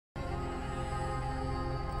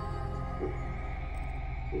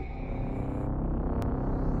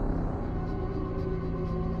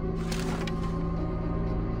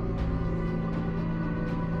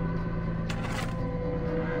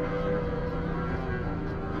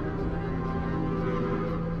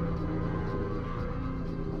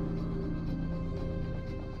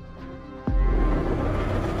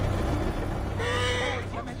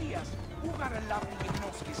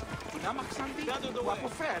out of the way.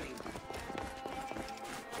 Ferry.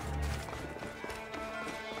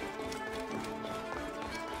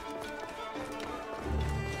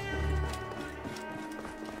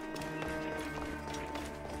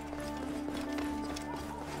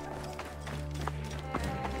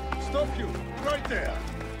 Stop you! Right there!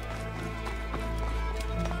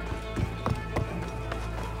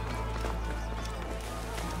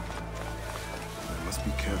 I must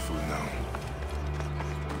be careful now.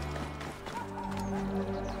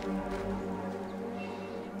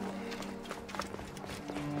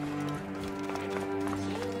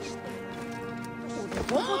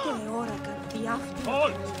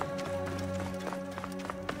 Halt!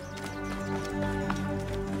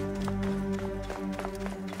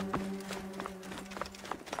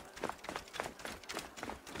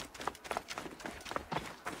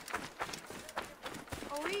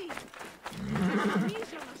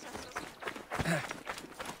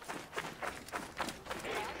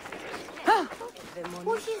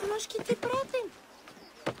 Όχι γνώσκει τι πρέπει.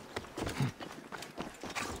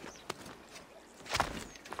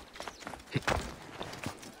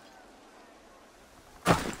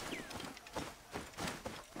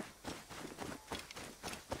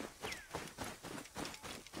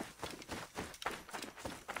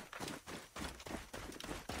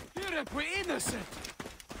 We're innocent!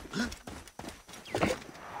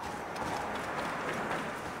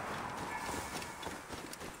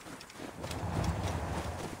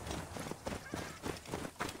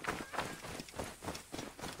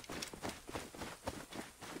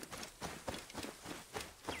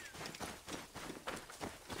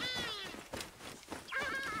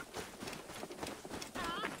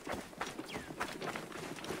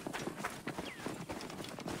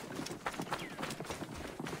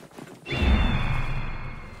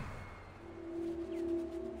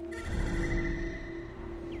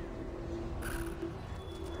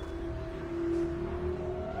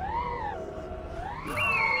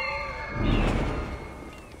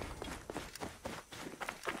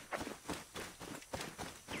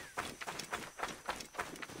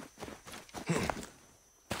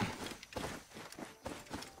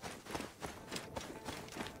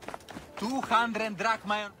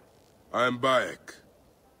 I am Bayek.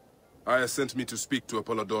 Aya sent me to speak to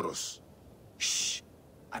Apollodorus. Shh.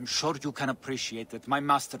 I'm sure you can appreciate that my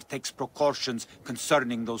master takes precautions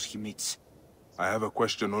concerning those he meets. I have a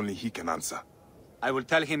question only he can answer. I will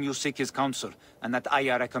tell him you seek his counsel, and that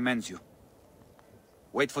Aya recommends you.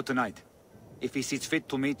 Wait for tonight. If he sees fit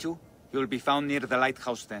to meet you, he will be found near the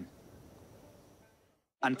lighthouse then.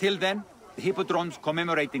 Until then, the Hippodrome's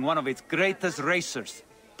commemorating one of its greatest racers.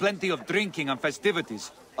 Plenty of drinking and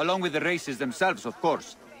festivities, along with the races themselves, of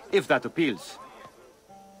course, if that appeals.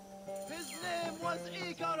 His name was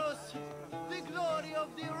Icarus, the glory of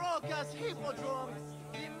the raucous Hippodrome,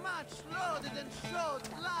 the much-lauded and showed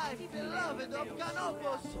life beloved of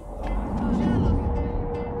Canopus. Jealous.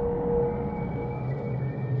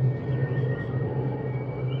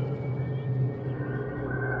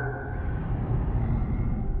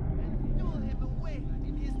 And stole him away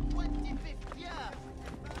in his 25th year.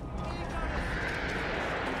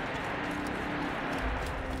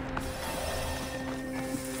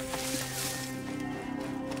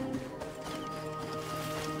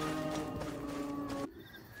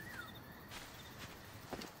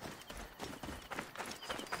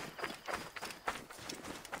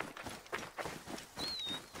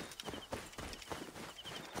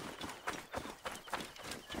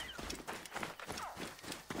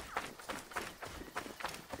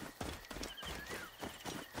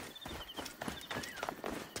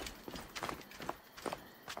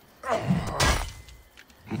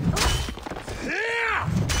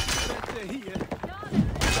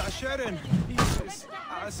 Sharon, Jesus,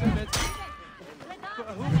 Asemet,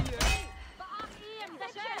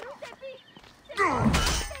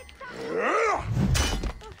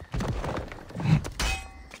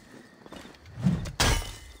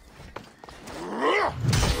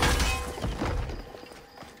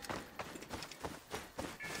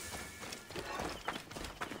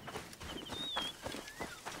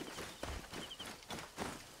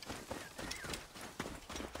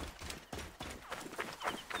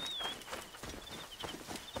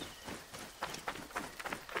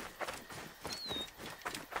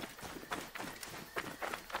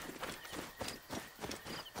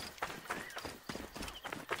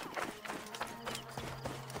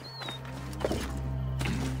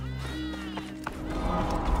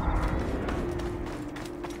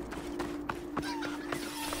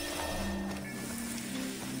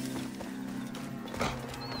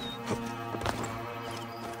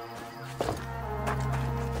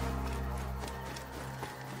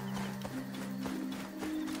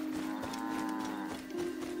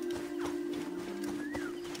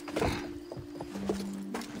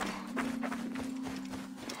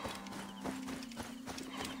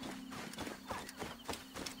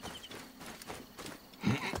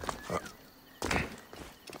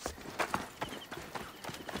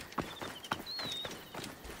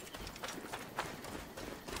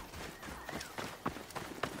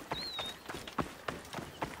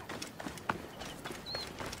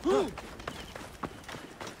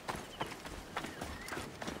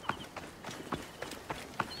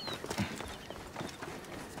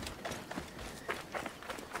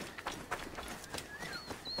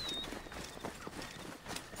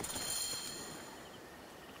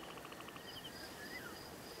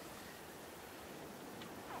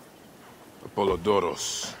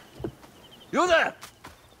 Apollodoros. You there!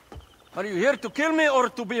 Are you here to kill me or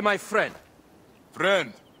to be my friend?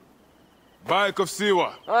 Friend. Bayek of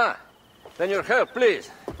Siwa. Ah, then your help,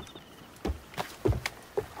 please.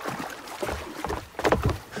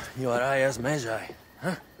 You are Aya's Medżaj,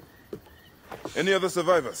 huh? Any other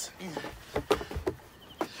survivors?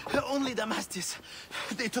 Only Damastis.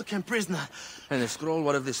 They took him prisoner. And the scroll?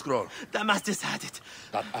 What of the scroll? Damastis had it.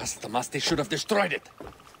 That ass Damastis should have destroyed it.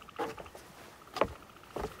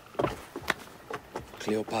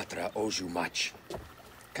 Cleopatra owes you much.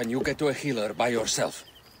 Can you get to a healer by yourself?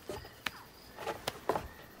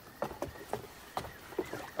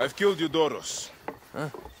 I've killed Eudoros. Huh?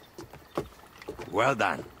 Well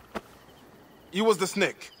done. He was the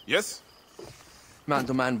snake, yes? Man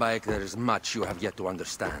to man, Bayek, there is much you have yet to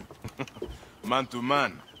understand. Man to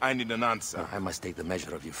man, I need an answer. I must take the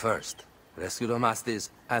measure of you first. Rescue Damastis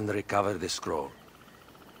and recover the scroll.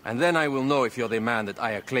 And then I will know if you're the man that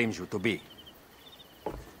Aya claims you to be.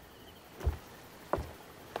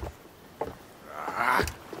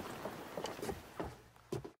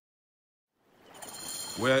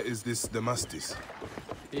 Where is this Damastis?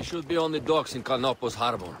 He should be on the docks in Canopus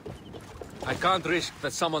Harbor. I can't risk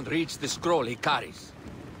that someone reads the scroll he carries.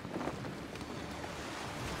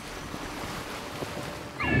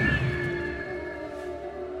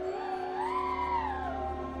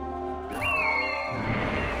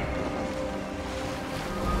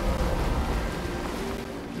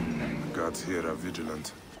 Gods here are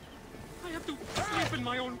vigilant. I have to sleep in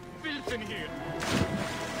my own filth in here.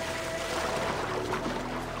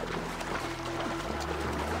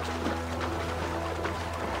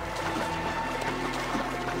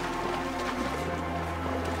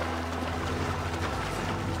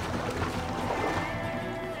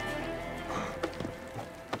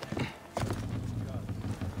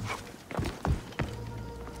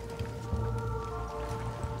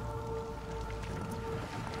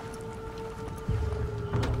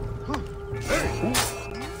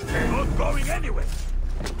 Not going anywhere.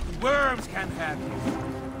 Worms can have you.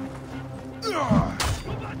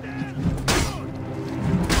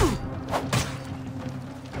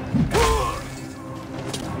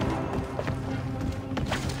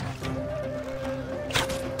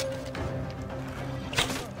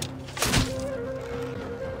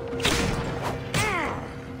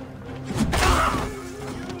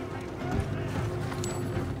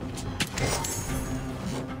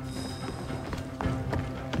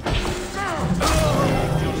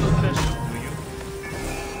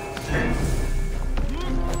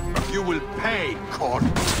 You will pay, Corn.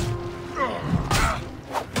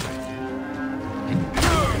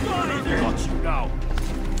 Got you now.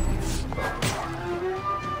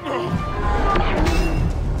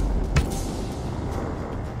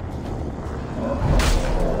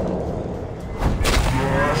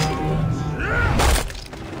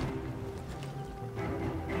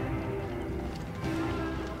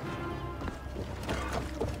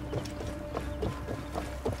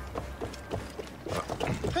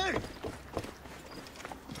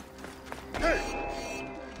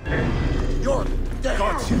 You're dead.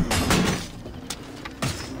 Got you.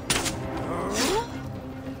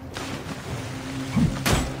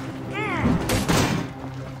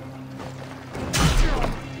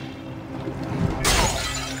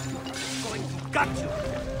 Going to gut you.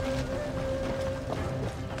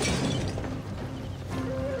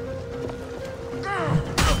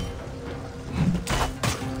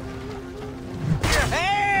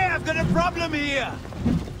 Hey, I've got a problem here!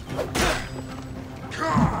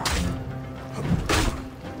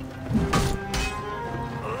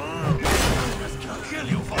 I'll kill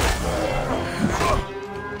you for that.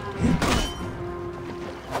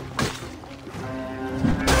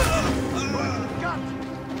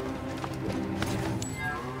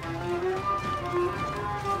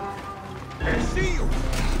 I see you.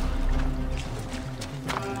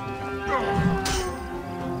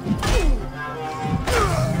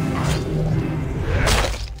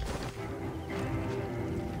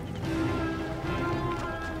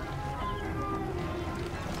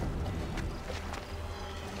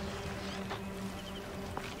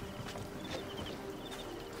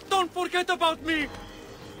 Don't forget about me!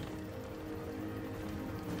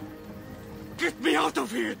 Get me out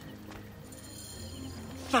of here!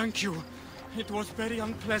 Thank you. It was very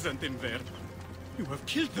unpleasant in there. You have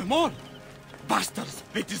killed them all! Bastards!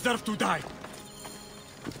 They deserve to die!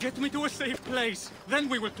 Get me to a safe place, then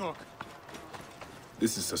we will talk.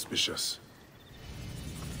 This is suspicious.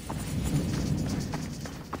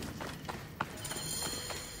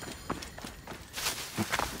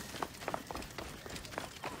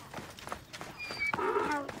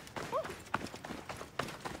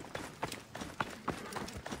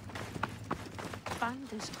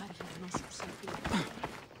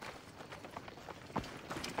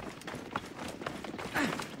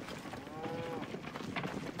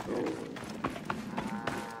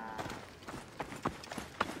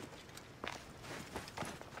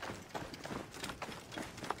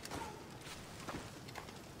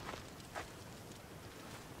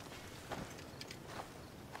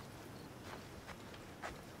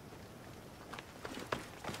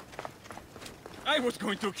 I was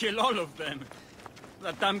going to kill all of them.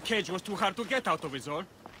 That damn cage was too hard to get out of, is all.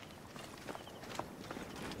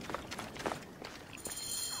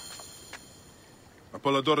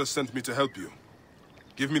 Apollodorus sent me to help you.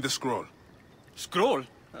 Give me the scroll. Scroll?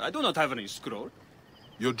 I do not have any scroll.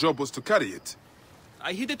 Your job was to carry it.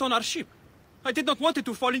 I hid it on our ship. I did not want it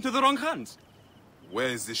to fall into the wrong hands. Where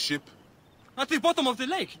is the ship? At the bottom of the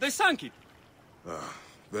lake. They sank it. Ah,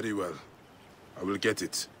 very well. I will get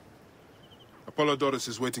it. Apollodorus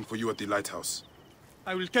is waiting for you at the lighthouse.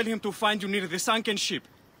 I will tell him to find you near the sunken ship.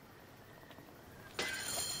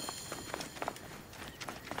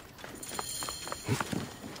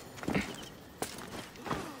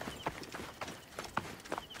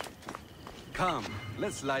 Come,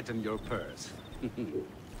 let's lighten your purse.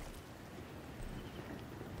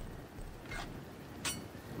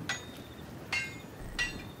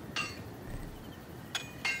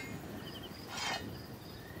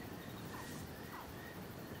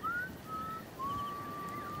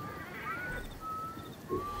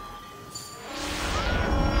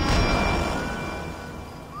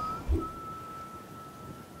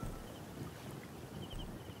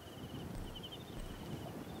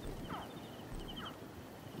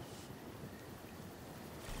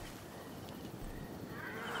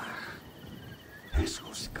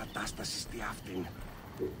 Έσχος η κατάσταση στη αυτήν.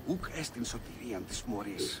 Ουκ έστειν σωτηρίαν της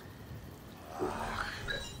μωρής.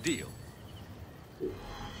 Deal.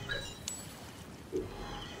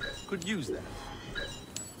 Could use that.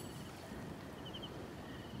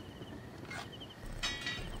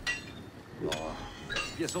 Oh,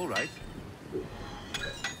 yes, all right.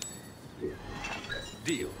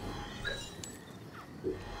 Deal.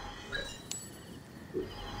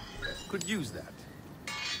 Could use that.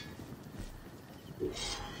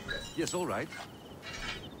 Yes, all right.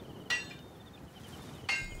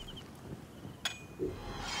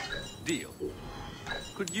 Deal.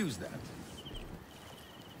 Could use that.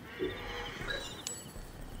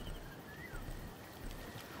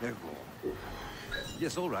 Εγώ.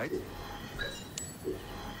 Yes, all right.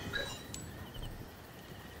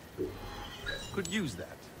 Could use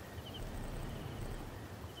that.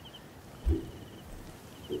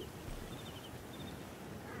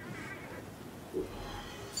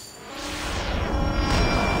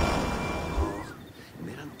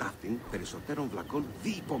 Μέραν ταύτην περισσότερων βλακών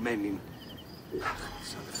διυπομένην. Αχ,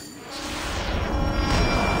 τις αδρανίες.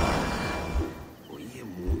 Ο ίε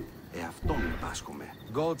μου, εαυτόν πάσχομαι.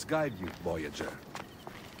 Gods guide you, Voyager.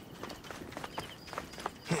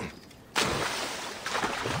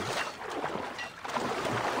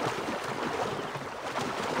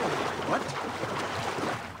 What?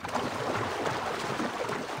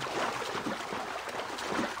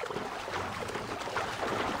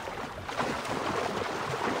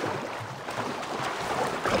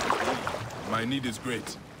 My need is great.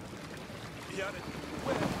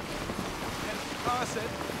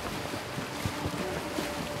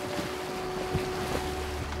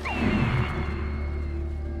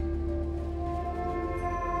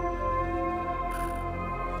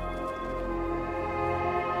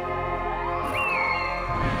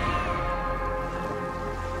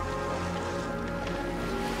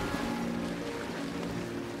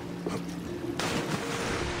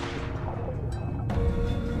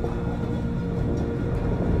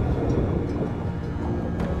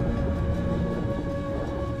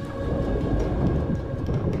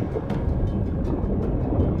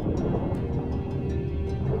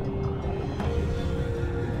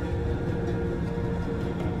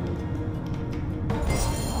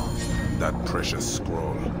 That precious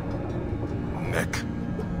scroll. Neck.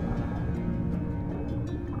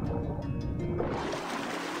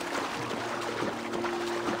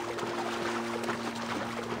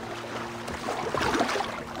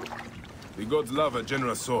 The gods love a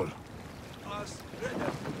generous soul.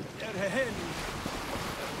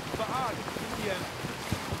 again.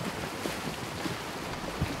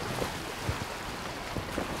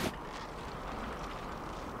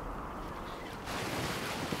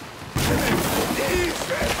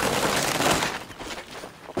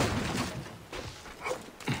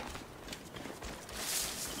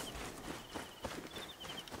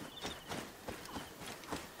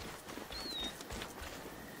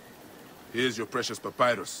 Here's your precious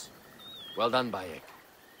papyrus. Well done, Bayek.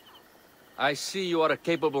 I see you are a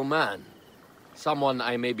capable man. Someone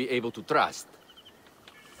I may be able to trust.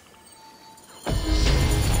 The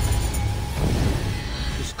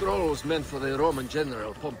scroll was meant for the Roman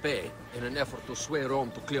general Pompey in an effort to sway Rome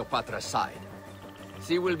to Cleopatra's side.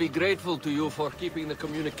 She will be grateful to you for keeping the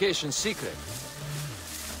communication secret.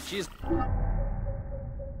 She's...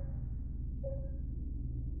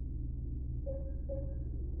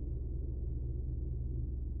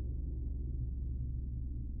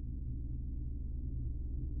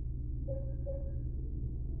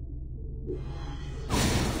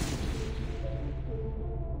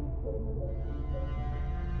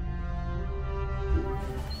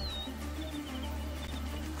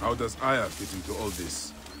 How does Aya fit into all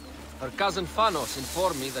this? Her cousin Phanos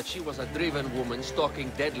informed me that she was a driven woman stalking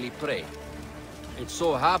deadly prey. It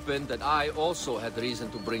so happened that I also had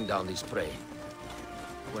reason to bring down this prey.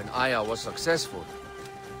 When Aya was successful,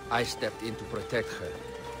 I stepped in to protect her.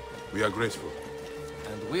 We are grateful.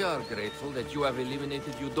 And we are grateful that you have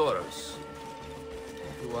eliminated Eudoros.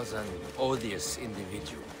 He was an odious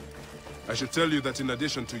individual. I should tell you that in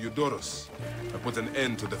addition to Eudoros, I put an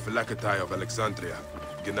end to the Phylactery of Alexandria,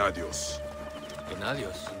 Gennadios.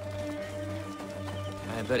 Gennadios?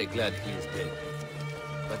 I am very glad he is dead.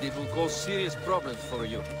 But it will cause serious problems for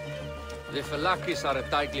you. The Phylakis are a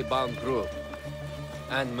tightly bound group.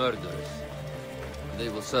 And murderers. They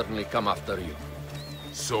will certainly come after you.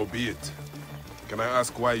 So be it. Can I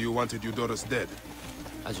ask why you wanted Eudoros dead?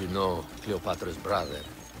 As you know, Cleopatra's brother,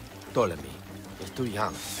 Ptolemy, is too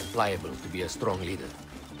young and pliable to be a strong leader.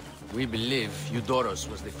 We believe Eudoros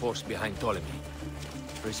was the force behind Ptolemy,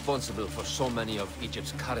 responsible for so many of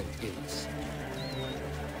Egypt's current ills.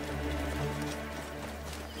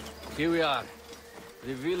 Here we are.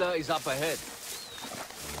 The villa is up ahead.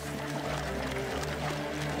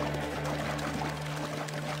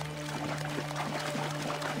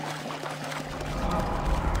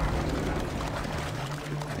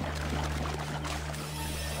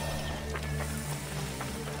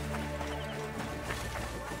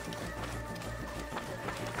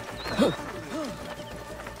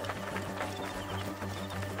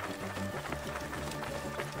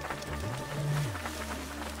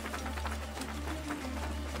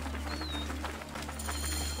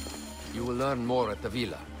 You will learn more at the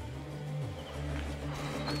villa.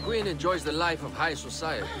 The Queen enjoys the life of high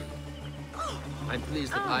society. I'm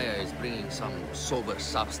pleased that Aya is bringing some sober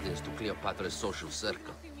substance to Cleopatra's social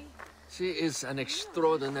circle. She is an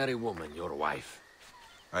extraordinary woman, your wife.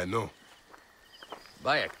 I know.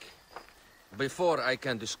 Bayek, before I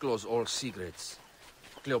can disclose all secrets,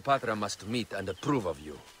 Cleopatra must meet and approve of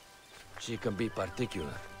you. She can be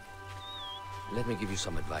particular. Let me give you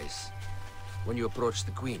some advice. When you approach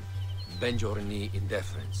the Queen, bend your knee in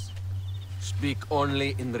deference. Speak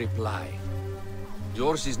only in reply.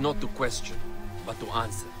 Yours is not to question, but to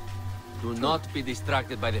answer. Do not be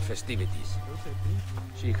distracted by the festivities.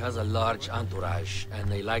 She has a large entourage, and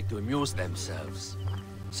they like to amuse themselves.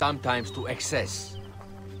 Sometimes to excess.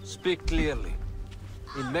 Speak clearly,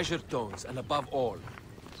 in measured tones, and above all,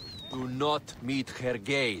 do not meet her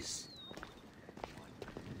gaze.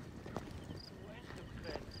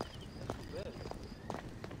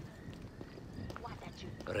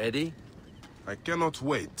 Ready? I cannot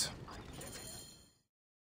wait.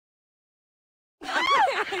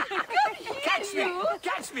 Catch me!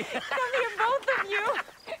 Catch me! Come here, both of you.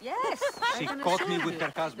 Yes. She caught me with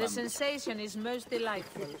her husband. The sensation is most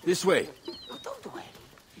delightful. This way. Oh, don't worry.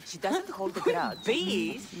 She doesn't hold a grudge.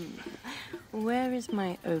 Please. Where is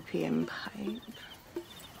my opium pipe?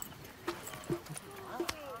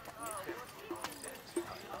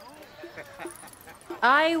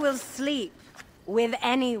 I will sleep with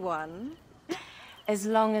anyone as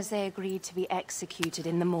long as they agree to be executed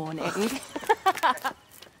in the morning.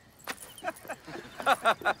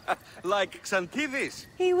 Like Xanthides.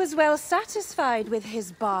 He was well satisfied with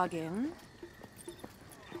his bargain.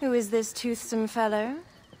 Who is this toothsome fellow?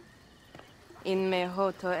 In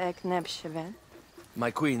mehoto ek nebshevet.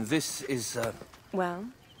 My queen, this is, Well?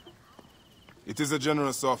 It is a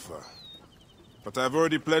generous offer. But I've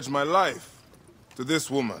already pledged my life to this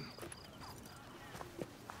woman.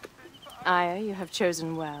 Aya, you have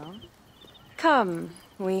chosen well. Come,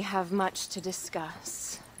 we have much to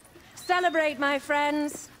discuss. celebrate, my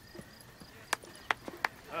friends.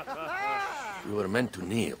 You were meant to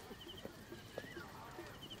kneel.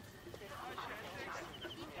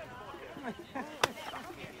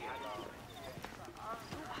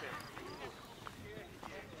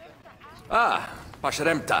 Ah,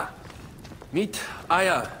 Pashremta. Meet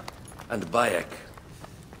Aya and Bayek.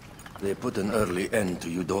 They put an early end to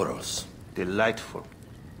Eudoros. Delightful.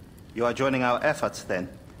 You are joining our efforts, then?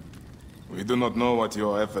 We do not know what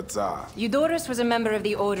your efforts are. Eudoros was a member of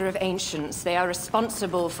the Order of Ancients. They are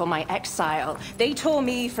responsible for my exile. They tore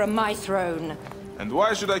me from my throne. And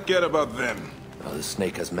why should I care about them? Now, the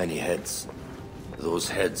snake has many heads. Those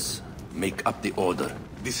heads make up the Order.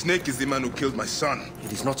 The snake is the man who killed my son.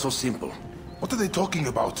 It is not so simple. What are they talking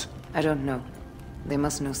about? I don't know. They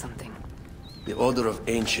must know something. The Order of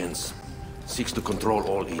Ancients seeks to control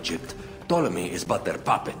all Egypt. Ptolemy is but their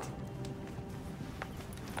puppet.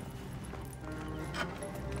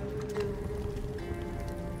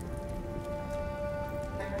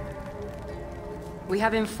 We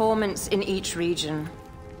have informants in each region,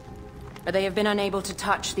 but they have been unable to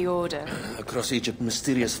touch the Order. Across Egypt,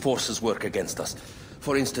 mysterious forces work against us.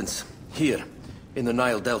 For instance, here, in the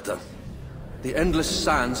Nile Delta, the endless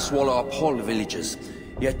sands swallow up whole villages,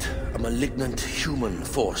 yet a malignant human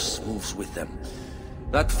force moves with them.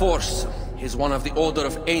 That force is one of the Order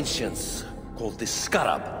of Ancients, called the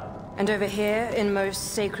Scarab. And over here, in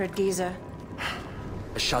most sacred Giza?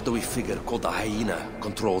 A shadowy figure called the Hyena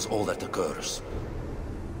controls all that occurs.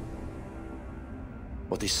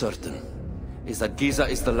 What is certain is that Giza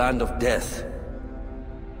is the land of death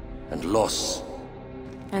and loss.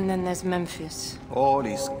 And then there's Memphis. All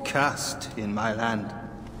is cursed in my land.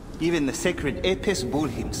 Even the sacred Apis bull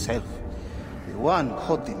himself. The one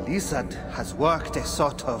called the Lizard has worked a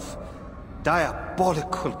sort of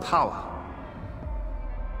diabolical power.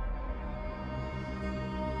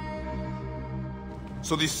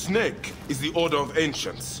 So the snake is the Order of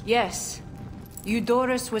Ancients? Yes.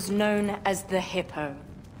 Eudoros was known as the Hippo.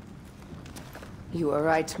 You are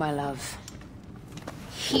right, my love.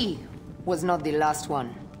 He was not the last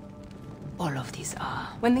one. All of these are.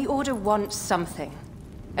 When the Order wants something,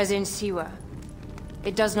 as in Siwa,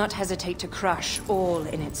 it does not hesitate to crush all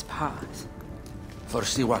in its path. For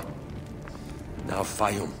Siwa, now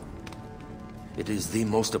Fayum. It is the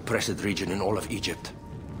most oppressed region in all of Egypt.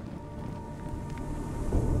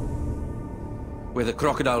 Where the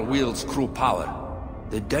crocodile wields cruel power,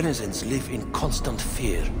 the denizens live in constant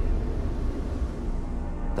fear.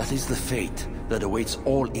 That is the fate that awaits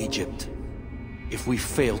all Egypt if we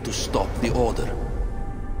fail to stop the Order.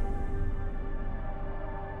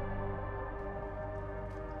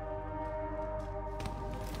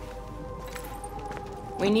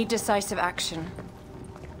 We need decisive action.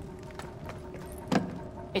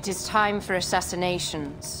 It is time for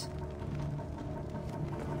assassinations.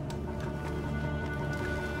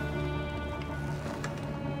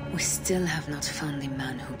 We still have not found the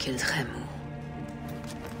man who killed Khemu.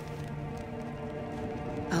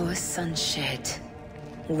 Our son Shed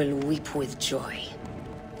will weep with joy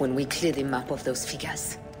when we clear the map of those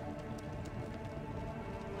figures.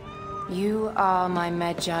 You are my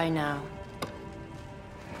Medżaj now.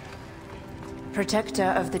 Protector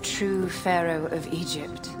of the true Pharaoh of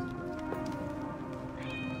Egypt.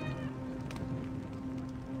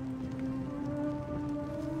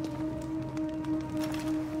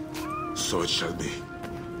 So it shall be.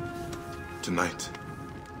 Tonight,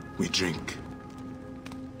 we drink,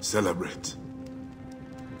 celebrate,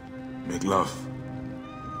 make love.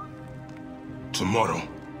 Tomorrow,